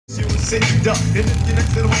sit up. And if you're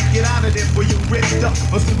next to the one, get out of there before you're ripped up.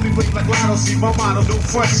 Or simply wait like Lotto, see my motto, no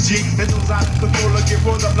fronts, G. And those out of control get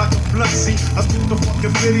rolled up like a blunt, see. I spit the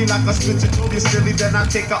fucking Philly like I spit your know you silly. Then I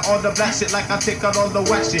take out all the black shit like I take out all the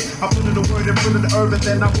whack shit. I put in the word and put in the herb and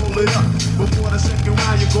then I roll it up. Before the second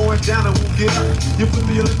round, you're going down and won't get up. You put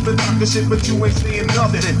your lips and talk the shit, but you ain't saying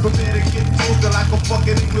nothing. Prepare to get toasted like a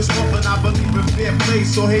fucking English woman. I believe in fair play,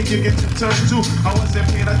 so hey, you get your turn too. I wasn't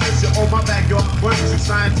paying attention on my backyard. Words too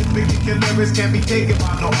scientific, you lyrics can't be taken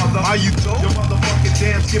by no other. Are you dope? Your motherfucking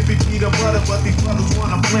damn skippy peanut butter, but these brothers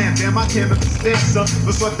wanna plan. Damn, I can't understand, son.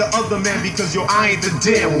 Let's let the other man because yo, I ain't the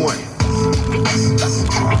damn one.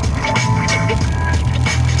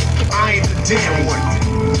 I ain't the damn one.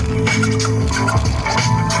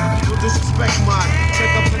 No disrespect mine. Check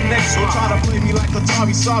up the next one. Try to play me like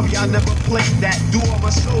Atari. Sorry, I never played that. Do all my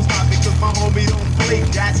shows now because my homie don't play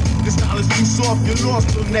that. This style is too soft. You're lost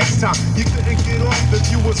till next time. You couldn't get off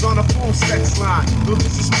if you was on a phone sex line. No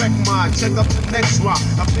disrespect mine. Check up the next one.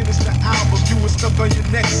 I finished the album. You were stuck on your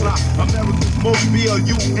next line. America's most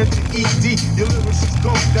B-L-U-N-T-E-D. Your lyrics is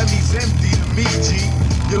dope. That means empty to me,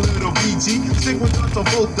 G. Your little BG, stick with John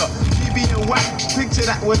Travolta. BB and whack, picture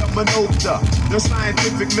that with a Minota. The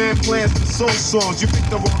scientific man plans for soul songs. You pick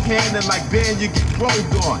the wrong hand and like band, you get rolled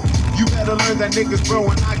on. You better learn that niggas bro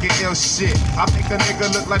when I get ill shit. I make a nigga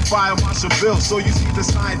look like Fire Marshal Bill. So you see the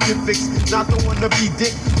scientifics, not the one to be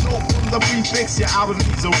dick. No from the prefix, your album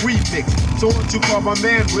needs a remix. So won't you call my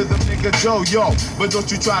man with a nigga Joe, yo. But don't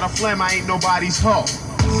you try to flam, I ain't nobody's hoe.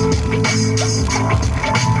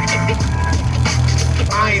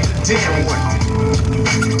 I ain't the damn one.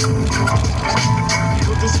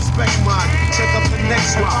 No disrespect mine. Check up the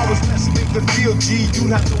next one. I was less big the deal, G.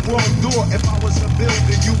 You'd have the wrong door. If I was a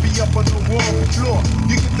building, you'd be up on the wrong floor.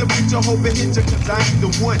 You get the picture, hope it hit you, cause I ain't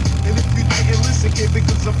the one. And if you didn't listen, kid,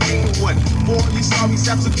 because I'm being one. Boy, you sorry,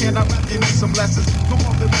 saps, so can I rap? You need some lessons. Come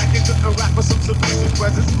off the back, you couldn't rap with some submissive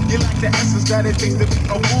presence. You like the essence that it takes to be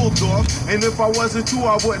a bulldog. And if I wasn't too,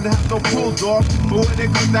 I wouldn't have no bulldog. But when it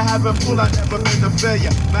comes to having pull, I never been a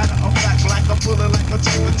failure. Matter of fact, like I'm pulling like a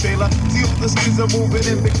trailer trailer. See all the skins are moving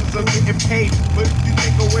in because I'm getting paid. But if you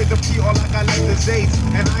take away the P, all I got left is A's.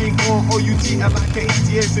 And I ain't going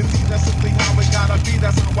O-U-T-L-I-K-E-T-S and T. That's simply how it gotta be,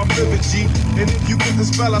 that's how I'm living, G. And if you get the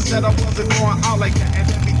spell, I said I wasn't going out like that. And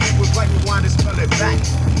everything was right, rewind and spell it back.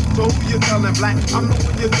 So who you telling black? I'm the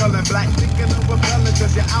one you're telling black. Thinking of rebelling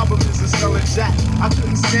cause your album isn't selling jack. I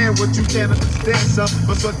couldn't stand what you can't understand, son.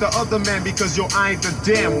 But so the other man because yo, I ain't the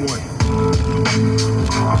damn one.